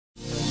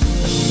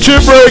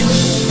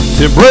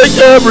to break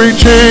every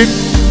chain,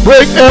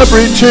 break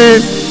every chain,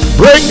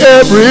 break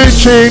every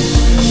chain.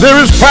 There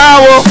is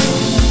power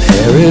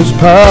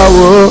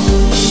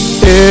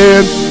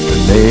in the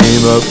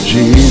name of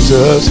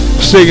Jesus.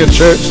 Sing it,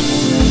 church.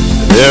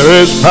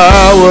 There is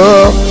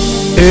power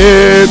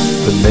in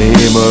the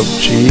name of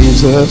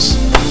Jesus.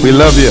 We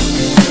love you.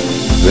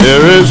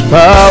 There is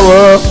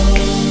power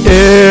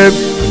in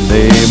the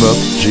name of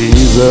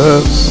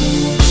Jesus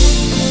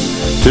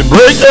to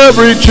break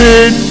every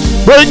chain,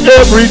 break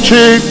every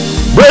chain,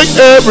 break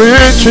every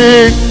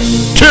chain,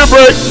 to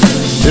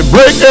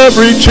break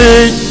every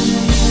chain.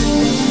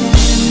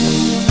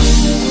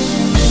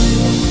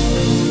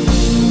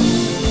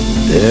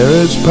 There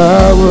is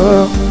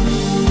power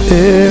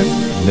in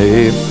the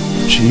name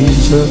of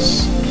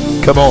Jesus.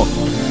 Come on.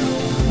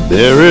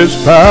 There is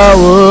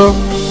power.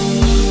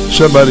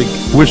 Somebody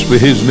whisper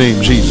his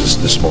name, Jesus,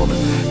 this morning.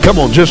 Come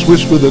on, just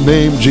whisper the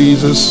name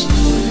Jesus.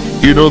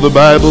 You know the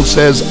Bible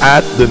says,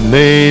 at the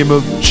name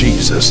of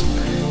Jesus,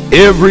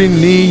 every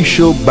knee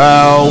shall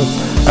bow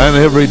and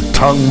every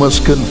tongue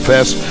must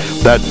confess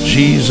that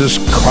Jesus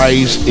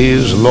Christ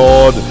is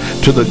Lord,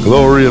 to the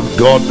glory of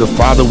God the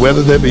Father,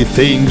 whether there be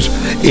things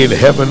in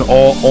heaven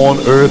or on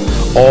earth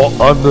or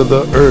under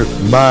the earth.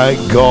 My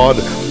God,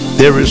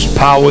 there is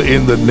power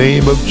in the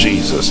name of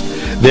Jesus.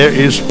 There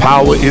is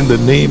power in the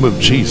name of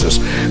Jesus.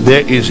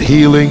 There is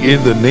healing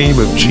in the name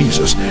of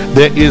Jesus.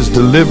 There is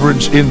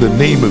deliverance in the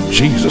name of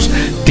Jesus.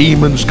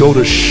 Demons go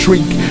to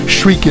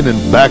shrieking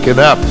and backing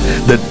up.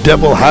 The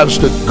devil has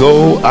to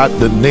go at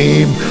the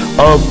name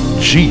of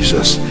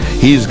Jesus.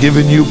 He's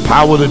given you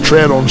power to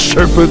tread on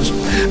serpents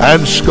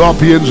and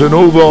scorpions and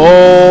over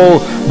all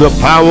the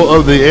power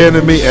of the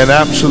enemy, and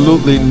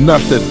absolutely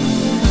nothing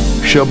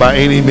shall by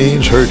any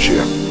means hurt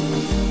you.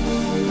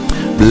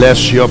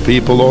 Bless your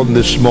people on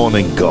this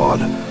morning,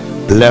 God.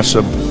 Bless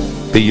them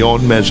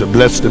beyond measure.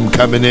 Bless them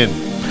coming in.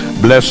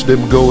 Bless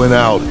them going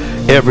out.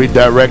 Every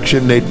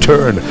direction they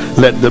turn,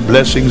 let the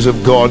blessings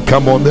of God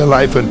come on their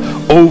life and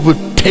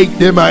overtake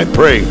them, I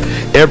pray.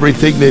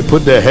 Everything they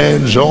put their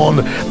hands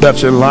on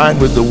that's in line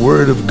with the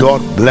word of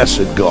God,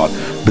 blessed God.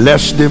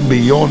 Bless them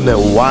beyond their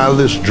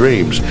wildest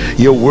dreams.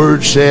 Your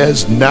word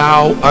says,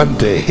 now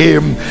unto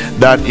him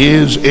that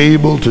is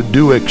able to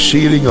do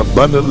exceeding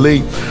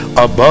abundantly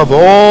above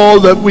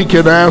all that we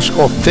can ask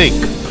or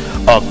think,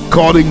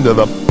 according to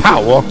the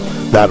power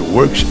that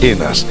works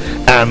in us.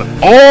 And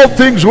all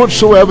things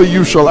whatsoever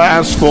you shall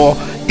ask for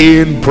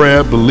in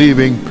prayer,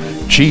 believing,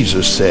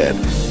 Jesus said,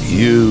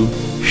 you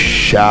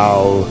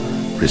shall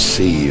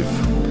receive.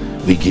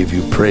 We give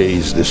you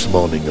praise this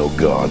morning, oh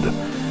God.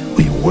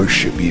 We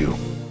worship you.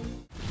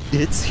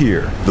 It's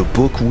here, the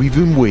book we've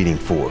been waiting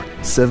for.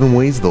 7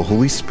 Ways the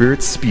Holy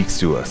Spirit Speaks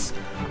to Us.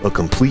 A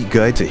complete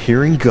guide to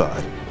hearing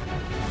God.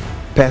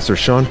 Pastor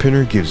Sean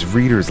Pinner gives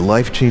readers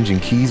life-changing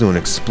keys on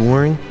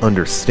exploring,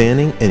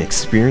 understanding, and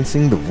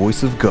experiencing the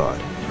voice of God,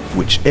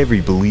 which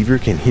every believer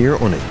can hear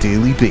on a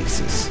daily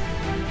basis.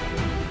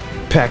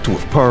 Packed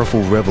with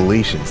powerful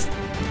revelations,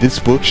 this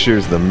book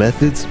shares the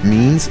methods,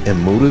 means, and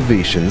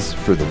motivations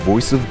for the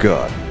voice of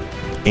God,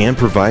 and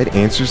provide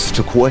answers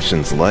to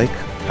questions like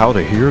how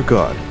to hear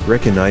God,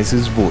 recognize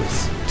His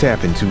voice,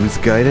 tap into His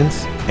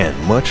guidance, and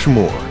much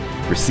more.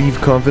 Receive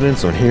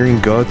confidence on hearing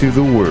God through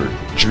the Word,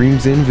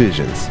 dreams and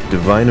visions,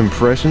 divine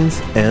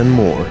impressions, and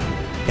more.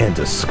 And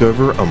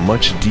discover a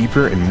much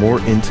deeper and more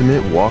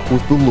intimate walk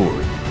with the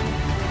Lord.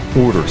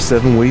 Order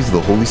 7 Ways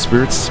the Holy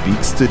Spirit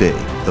Speaks today.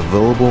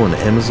 Available on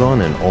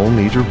Amazon and all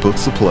major book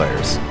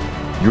suppliers.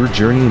 Your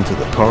journey into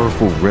the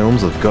powerful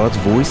realms of God's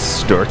voice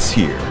starts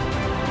here.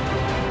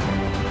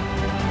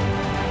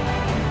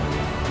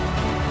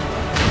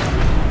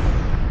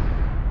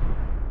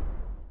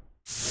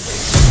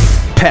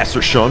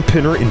 Pastor Sean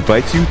Pinner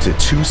invites you to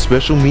 2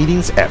 special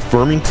meetings at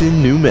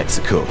Farmington, New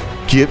Mexico.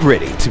 Get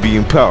ready to be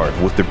empowered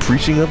with the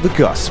preaching of the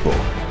gospel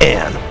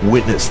and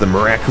witness the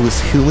miraculous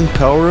healing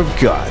power of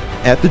God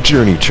at the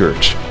Journey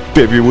Church,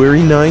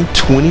 February 9,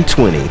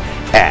 2020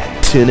 at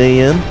 10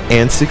 a.m.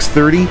 and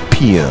 6:30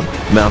 p.m.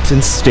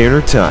 Mountain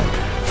Standard Time.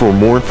 For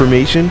more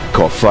information,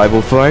 call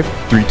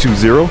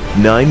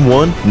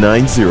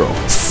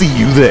 505-320-9190. See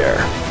you there.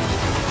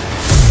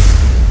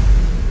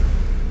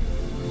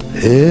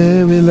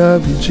 Hey, we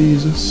love you,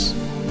 Jesus.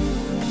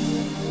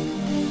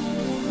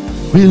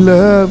 We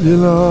love you,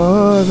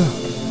 Lord.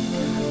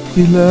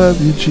 We love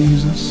you,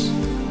 Jesus.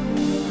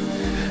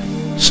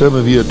 Some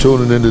of you are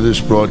tuning into this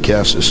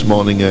broadcast this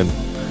morning and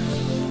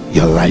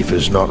your life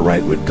is not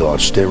right with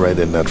God. Stay right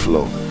in that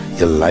flow.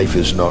 Your life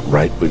is not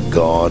right with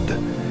God,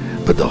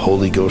 but the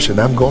Holy Ghost, and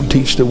I'm going to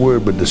teach the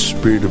word, but the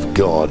Spirit of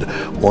God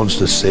wants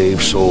to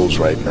save souls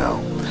right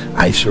now.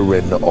 I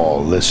surrender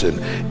all.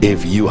 Listen,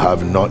 if you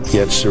have not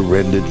yet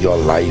surrendered your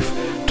life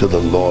to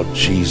the Lord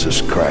Jesus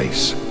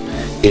Christ,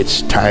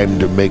 it's time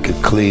to make a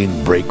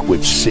clean break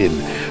with sin.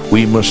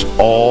 We must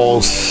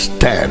all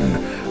stand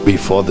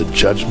before the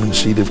judgment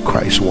seat of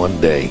Christ one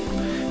day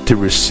to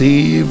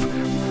receive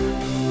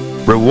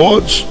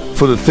rewards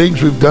for the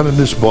things we've done in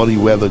this body,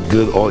 whether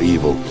good or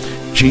evil.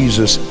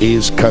 Jesus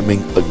is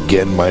coming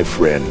again, my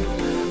friend.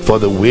 For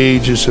the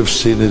wages of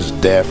sin is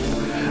death,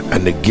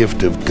 and the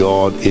gift of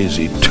God is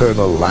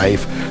eternal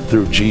life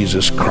through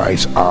Jesus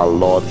Christ our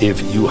Lord.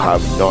 If you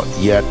have not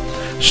yet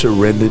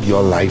surrendered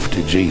your life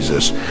to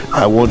Jesus,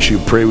 I want you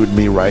to pray with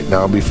me right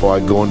now before I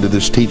go into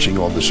this teaching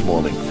on this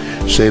morning.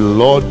 Say,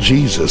 Lord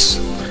Jesus,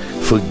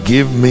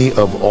 forgive me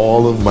of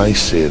all of my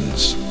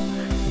sins.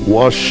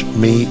 Wash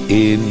me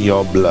in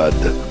your blood.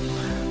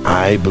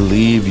 I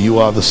believe you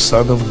are the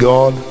Son of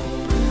God.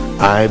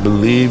 I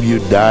believe you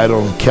died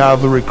on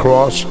Calvary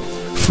cross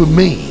for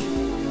me.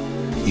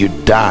 You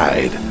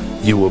died.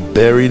 You were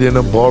buried in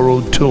a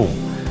borrowed tomb.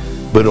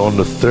 But on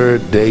the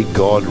third day,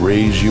 God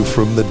raised you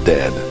from the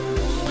dead.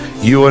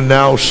 You are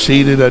now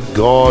seated at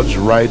God's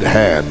right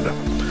hand.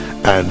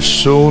 And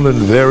soon and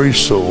very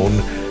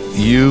soon,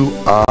 you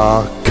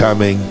are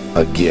coming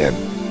again.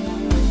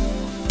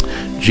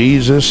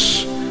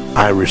 Jesus,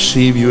 I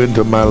receive you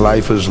into my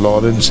life as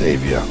Lord and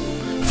Savior.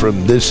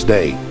 From this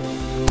day,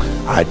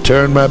 I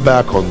turn my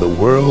back on the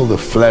world, the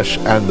flesh,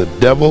 and the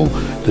devil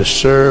to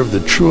serve the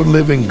true and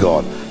living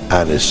God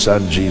and His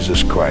Son,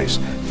 Jesus Christ.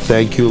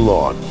 Thank you,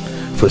 Lord,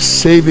 for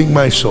saving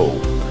my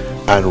soul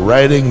and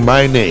writing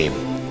my name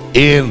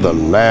in the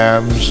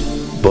Lamb's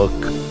Book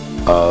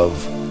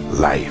of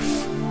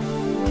Life.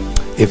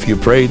 If you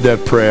prayed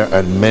that prayer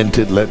and meant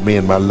it, let me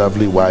and my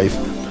lovely wife,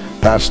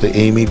 Pastor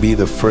Amy, be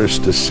the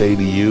first to say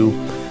to you,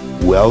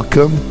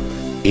 welcome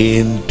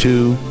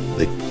into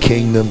the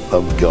kingdom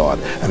of God.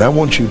 And I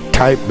want you to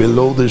type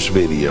below this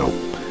video,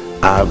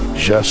 I've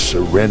just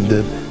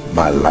surrendered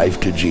my life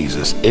to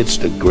Jesus. It's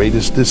the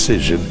greatest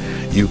decision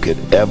you could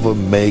ever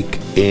make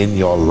in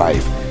your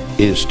life,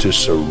 is to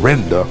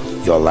surrender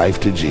your life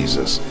to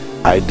Jesus.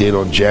 I did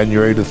on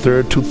January the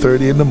 3rd,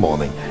 2:30 in the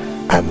morning,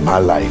 and my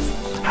life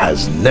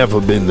has never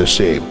been the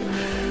same.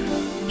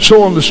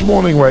 So on this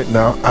morning right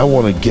now, I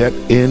want to get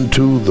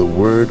into the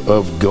Word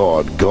of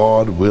God.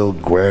 God will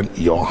grant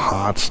your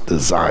heart's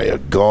desire.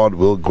 God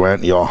will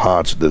grant your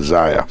heart's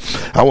desire.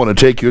 I want to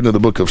take you into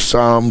the book of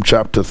Psalm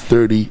chapter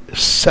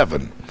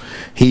 37.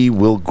 He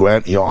will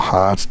grant your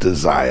heart's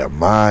desire.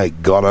 My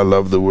God, I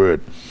love the Word.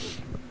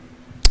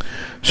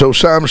 So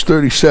Psalms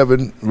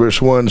 37 verse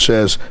 1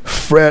 says,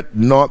 fret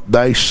not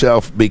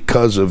thyself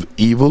because of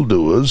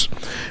evildoers,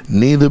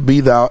 neither be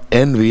thou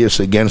envious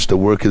against the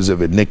workers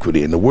of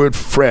iniquity. And the word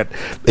fret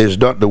is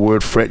not the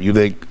word fret you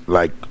think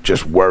like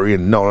just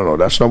worrying. No,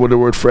 that's not what the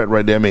word fret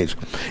right there means.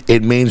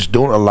 It means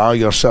don't allow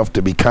yourself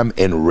to become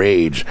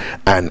enraged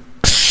and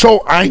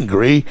so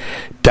angry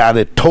that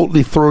it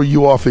totally throw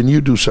you off and you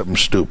do something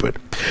stupid.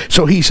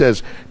 So he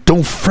says,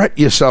 don't fret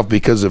yourself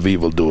because of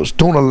evildoers.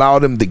 Don't allow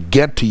them to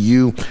get to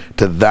you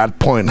to that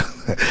point.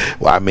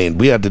 Well, I mean,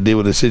 we had to deal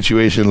with a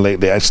situation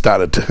lately. I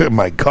started to,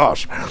 my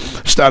gosh,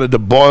 started to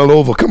boil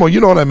over. Come on,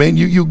 you know what I mean?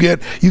 You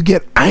get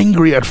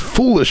angry at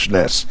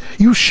foolishness.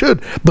 You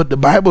should, but the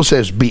Bible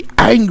says, be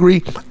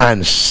angry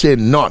and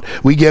sin not.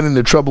 We get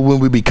into trouble when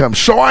we become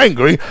so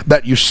angry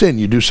that you sin.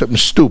 You do something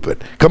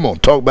stupid. Come on,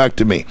 talk back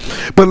to me.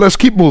 But let's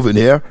keep moving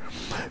here.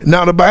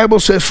 Now the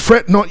Bible says,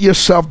 fret not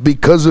yourself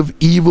because of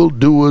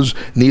evildoers,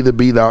 neither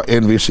be thou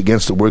envious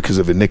against the workers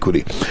of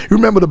iniquity.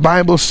 Remember, the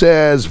Bible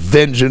says,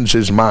 vengeance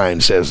is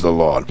mine, says the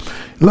Lord.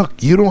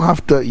 Look, you don't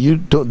have to,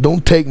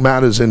 don't take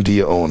matters into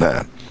your own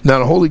hand. Now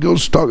the Holy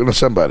Ghost is talking to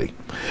somebody.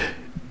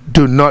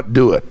 Do not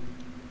do it.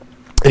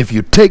 If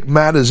you take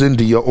matters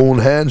into your own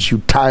hands, you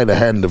tie the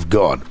hand of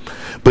God.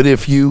 But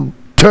if you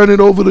turn it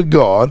over to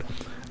God,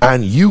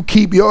 and you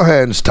keep your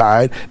hands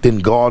tied, then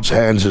God's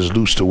hands is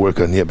loose to work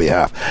on your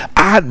behalf.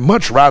 I'd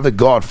much rather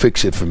God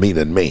fix it for me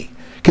than me.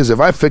 Because if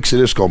I fix it,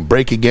 it's going to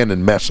break again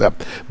and mess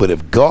up. But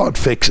if God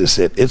fixes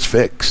it, it's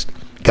fixed.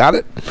 Got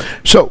it?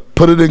 So,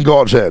 put it in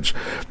God's hands.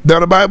 Now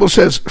the Bible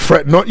says,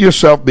 fret not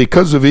yourself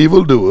because of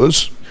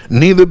evildoers,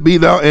 neither be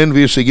thou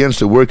envious against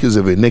the workers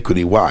of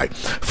iniquity. Why?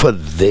 For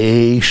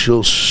they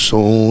shall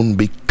soon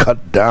be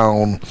cut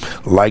down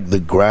like the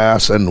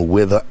grass and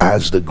wither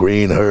as the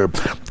green herb.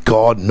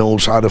 God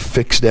knows how to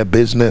fix their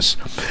business.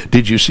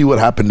 Did you see what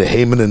happened to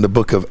Haman in the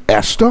book of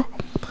Esther?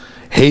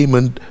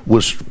 Haman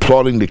was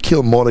plotting to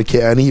kill Mordecai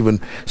and even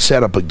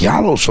set up a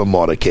gallows for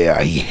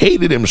Mordecai. He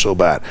hated him so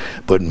bad.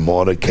 But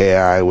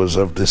Mordecai was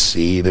of the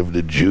seed of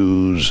the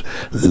Jews,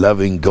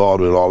 loving God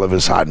with all of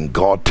his heart. And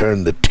God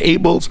turned the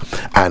tables,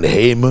 and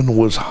Haman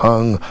was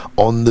hung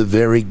on the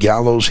very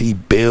gallows he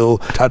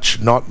built.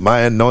 Touch not my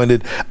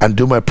anointed, and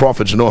do my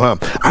prophets no harm.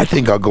 I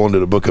think I'll go into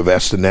the book of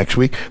Esther next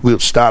week. We'll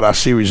start our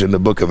series in the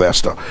book of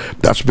Esther.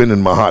 That's been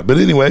in my heart. But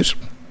anyways,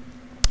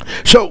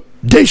 so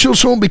they shall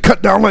soon be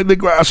cut down like the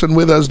grass and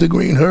wither as the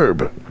green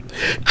herb.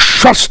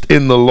 Trust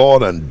in the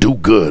Lord and do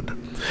good.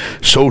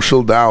 So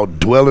shall thou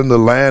dwell in the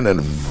land,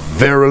 and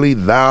verily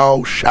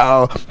thou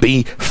shalt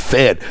be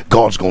fed.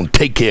 God's going to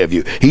take care of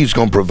you. He's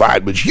going to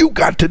provide, but you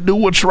got to do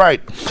what's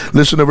right.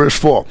 Listen to verse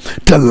 4.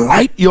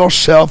 Delight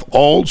yourself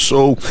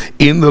also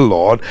in the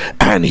Lord,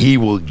 and he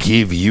will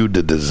give you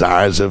the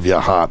desires of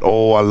your heart.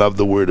 Oh, I love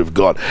the word of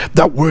God.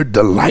 That word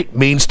delight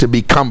means to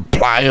become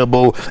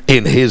pliable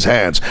in his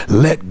hands.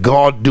 Let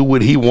God do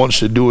what he wants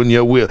to do in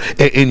your will,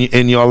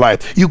 in your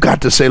life. You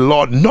got to say,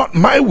 Lord, not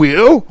my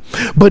will,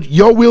 but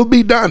your will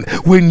be done.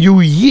 When you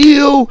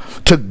yield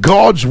to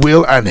God's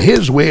will and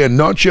his way and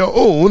not your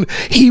own,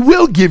 he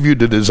will give you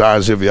the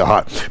desires of your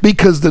heart,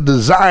 because the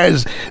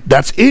desires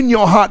that's in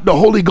your heart, the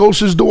Holy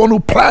Ghost is the one who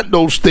plant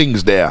those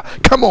things there.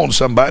 Come on,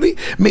 somebody.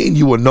 Me and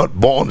you were not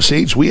born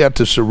saints. We had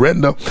to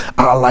surrender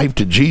our life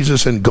to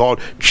Jesus, and God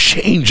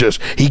changed us.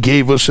 He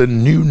gave us a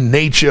new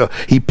nature.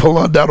 He pulled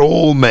out that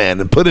old man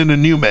and put in a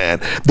new man.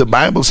 The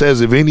Bible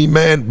says, if any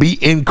man be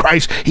in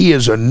Christ, he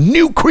is a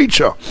new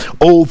creature.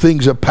 Old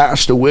things are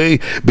passed away.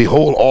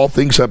 Behold, all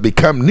things have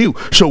become new.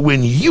 So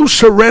when you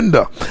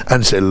surrender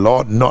and say,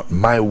 Lord, not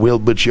my will,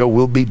 but your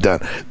will be done,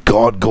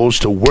 God goes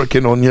to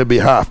working on your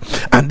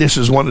behalf. And this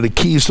is one of the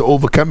keys to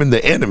overcoming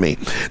the enemy.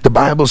 The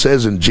Bible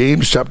says in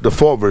James chapter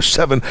 4 verse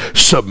 7,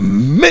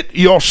 submit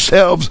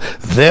yourselves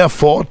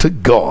therefore to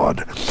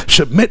God.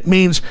 Submit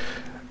means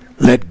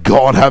let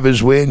God have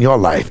his way in your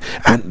life.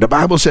 And the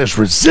Bible says,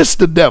 resist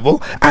the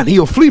devil and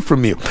he'll flee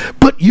from you.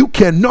 But you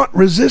cannot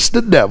resist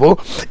the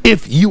devil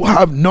if you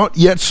have not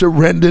yet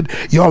surrendered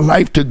your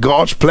life to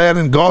God's plan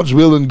and God's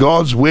will and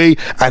God's way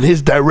and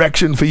his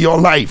direction for your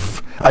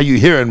life. Are you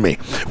hearing me?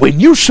 When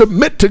you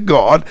submit to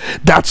God,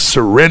 that's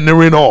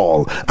surrendering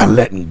all and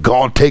letting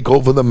God take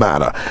over the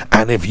matter.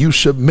 And if you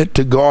submit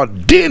to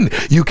God, then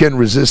you can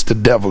resist the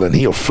devil and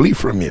he'll flee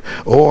from you.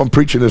 Oh, I'm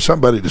preaching to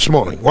somebody this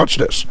morning. Watch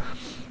this.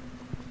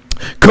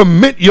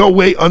 Commit your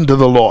way unto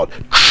the Lord.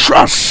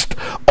 Trust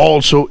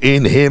also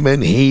in him,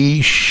 and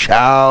he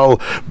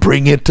shall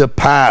bring it to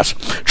pass.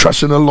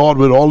 Trust in the Lord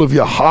with all of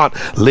your heart.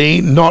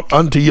 Lean not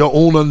unto your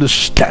own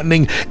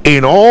understanding.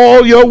 In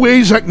all your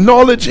ways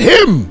acknowledge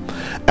him,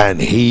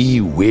 and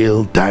he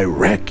will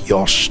direct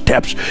your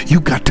steps. You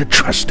got to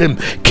trust him.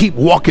 Keep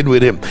walking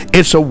with him.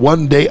 It's a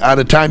one day at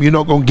a time. You're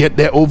not going to get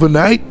there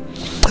overnight.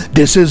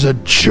 This is a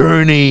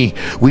journey.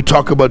 We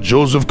talk about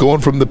Joseph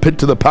going from the pit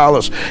to the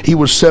palace. He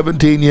was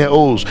 17 years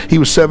old. He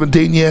was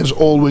 17 years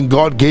old when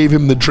God gave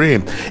him the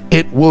dream.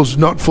 It was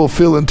not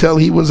fulfilled until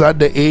he was at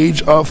the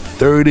age of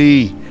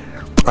 30.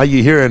 Are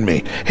you hearing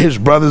me? His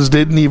brothers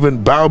didn't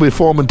even bow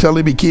before him until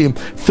he became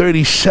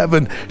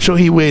 37. So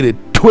he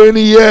waited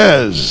 20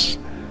 years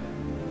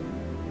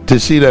to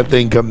see that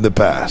thing come to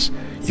pass.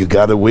 You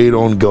got to wait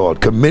on God.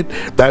 Commit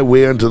thy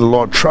way unto the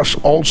Lord.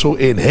 Trust also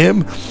in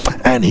him,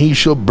 and he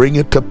shall bring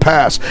it to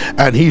pass.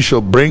 And he shall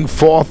bring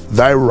forth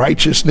thy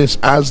righteousness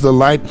as the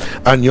light,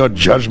 and your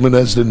judgment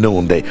as the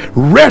noonday.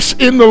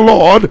 Rest in the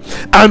Lord,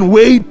 and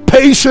wait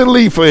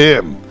patiently for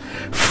him.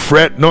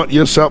 Fret not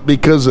yourself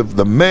because of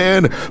the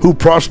man who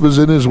prospers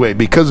in his way,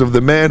 because of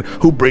the man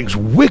who brings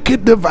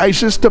wicked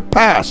devices to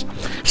pass.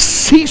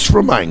 Cease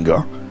from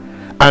anger,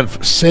 and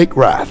forsake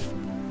wrath.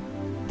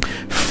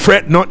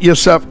 Fret not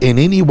yourself in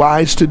any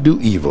wise to do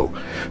evil,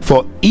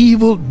 for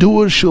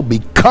evildoers shall be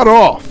cut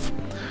off.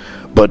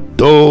 But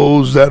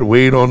those that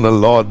wait on the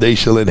Lord, they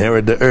shall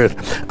inherit the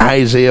earth.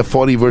 Isaiah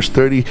 40 verse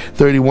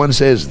 31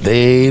 says,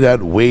 they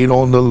that wait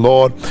on the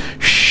Lord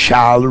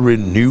shall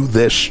renew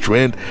their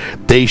strength.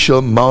 They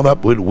shall mount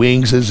up with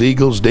wings as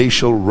eagles. They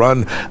shall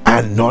run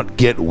and not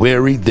get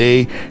weary.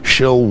 They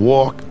shall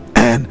walk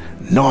and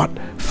not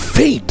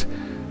faint.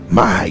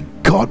 My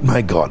God,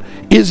 my God.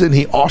 Isn't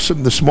he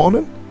awesome this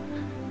morning?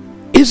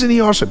 Isn't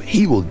he awesome?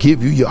 He will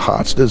give you your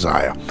heart's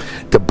desire.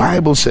 The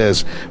Bible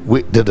says,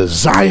 the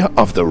desire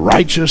of the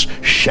righteous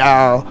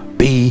shall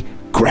be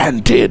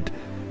granted.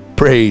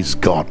 Praise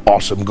God.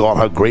 Awesome God,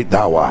 how great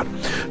thou art.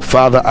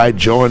 Father, I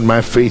join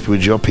my faith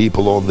with your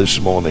people on this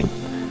morning.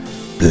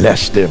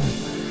 Bless them.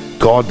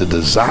 God, the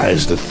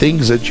desires, the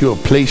things that you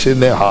have placed in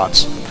their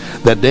hearts,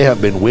 that they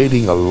have been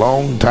waiting a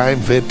long time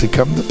for it to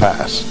come to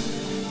pass.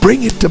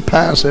 Bring it to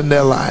pass in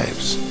their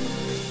lives.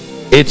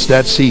 It's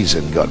that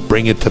season, God.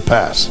 Bring it to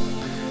pass.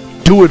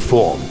 Do it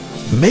for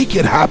them. Make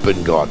it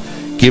happen, God.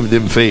 Give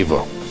them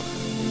favor.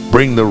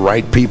 Bring the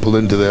right people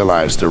into their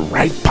lives, the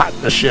right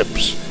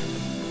partnerships.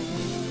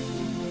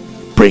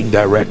 Bring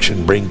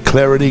direction, bring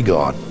clarity,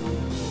 God.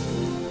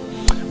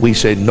 We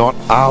say, not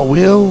our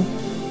will,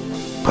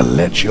 but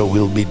let your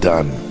will be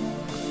done.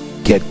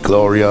 Get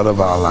glory out of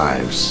our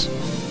lives.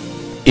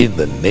 In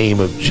the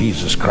name of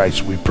Jesus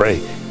Christ we pray.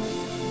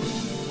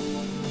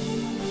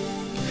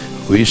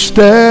 We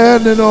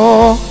stand in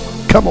awe.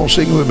 Come on,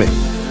 sing with me.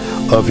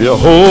 Of your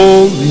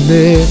holy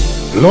name,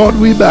 Lord,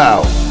 we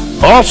bow.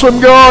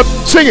 Awesome God,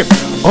 sing it.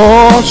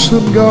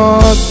 Awesome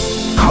God,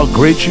 how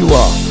great you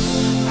are.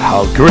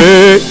 How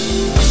great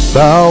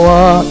thou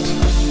art.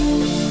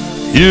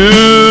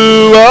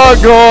 You are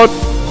God.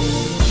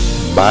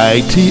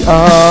 Mighty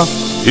are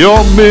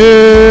your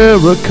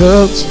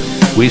miracles.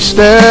 We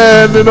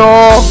stand in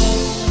awe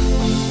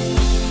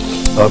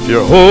of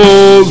your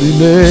holy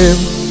name.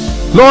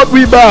 Lord,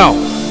 we bow.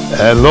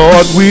 And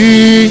Lord,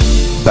 we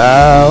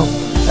bow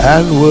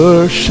and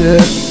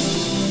worship.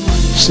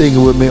 Sing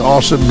it with me.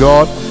 Awesome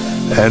God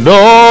and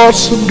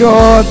awesome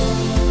God,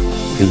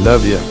 we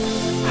love you.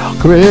 How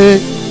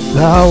great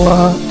thou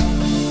art.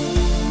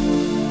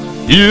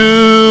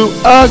 You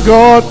are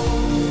God,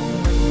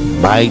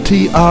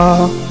 mighty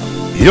are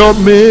your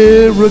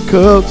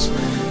miracles.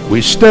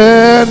 We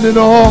stand in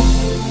awe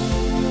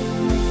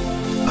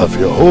of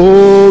your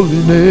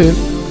holy name.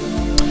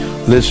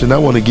 Listen, I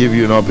want to give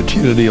you an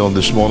opportunity on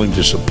this morning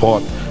to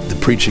support the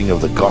preaching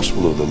of the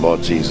gospel of the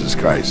Lord Jesus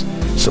Christ.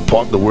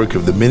 Support the work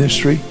of the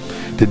ministry.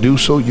 To do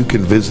so, you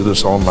can visit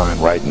us online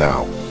right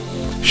now.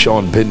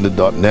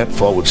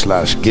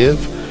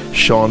 SeanPinder.net/give.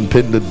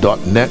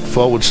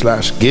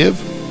 SeanPinder.net/give.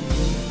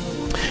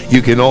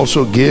 You can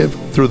also give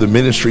through the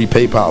ministry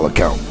PayPal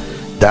account.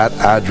 That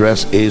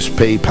address is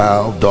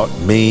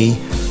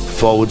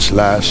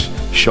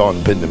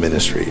paypal.me/Sean Pinder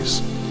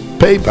Ministries.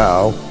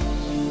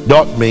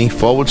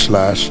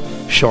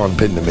 PayPal.me/Sean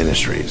Pinder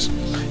Ministries.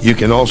 You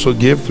can also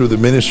give through the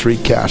ministry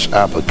Cash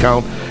App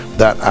account.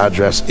 That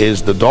address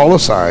is the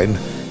 $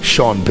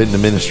 Sean Pinder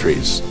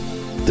Ministries.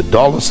 The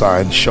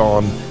 $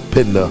 Sean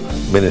Pinder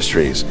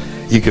Ministries.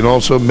 You can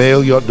also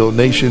mail your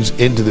donations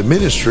into the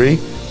ministry.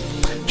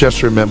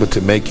 Just remember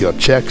to make your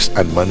checks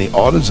and money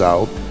orders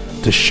out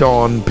to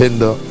Sean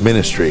Pinder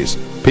Ministries,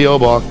 P.O.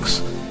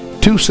 Box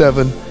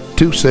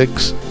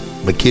 2726,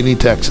 McKinney,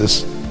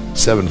 Texas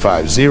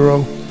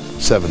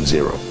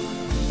 75070.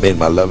 Me and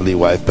my lovely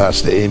wife,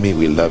 Pastor Amy,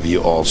 we love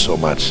you all so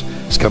much.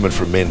 It's coming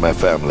from me and my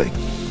family.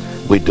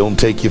 We don't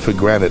take you for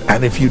granted.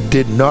 And if you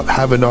did not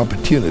have an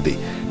opportunity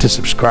to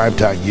subscribe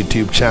to our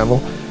YouTube channel,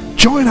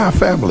 join our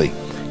family.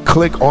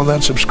 Click on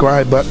that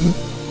subscribe button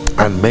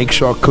and make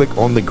sure click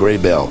on the gray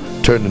bell.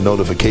 Turn the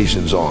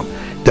notifications on.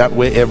 That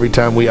way, every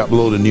time we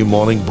upload a new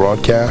morning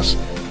broadcast,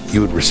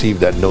 you would receive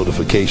that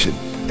notification.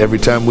 Every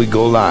time we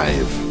go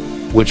live,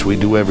 which we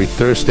do every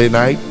Thursday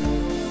night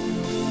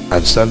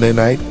and Sunday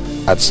night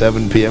at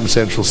 7 p.m.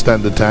 Central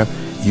Standard Time,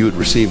 you would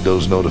receive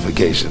those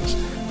notifications.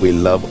 We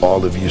love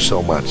all of you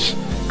so much.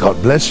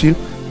 God bless you.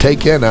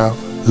 Take care now.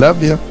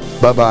 Love you.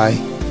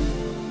 Bye-bye.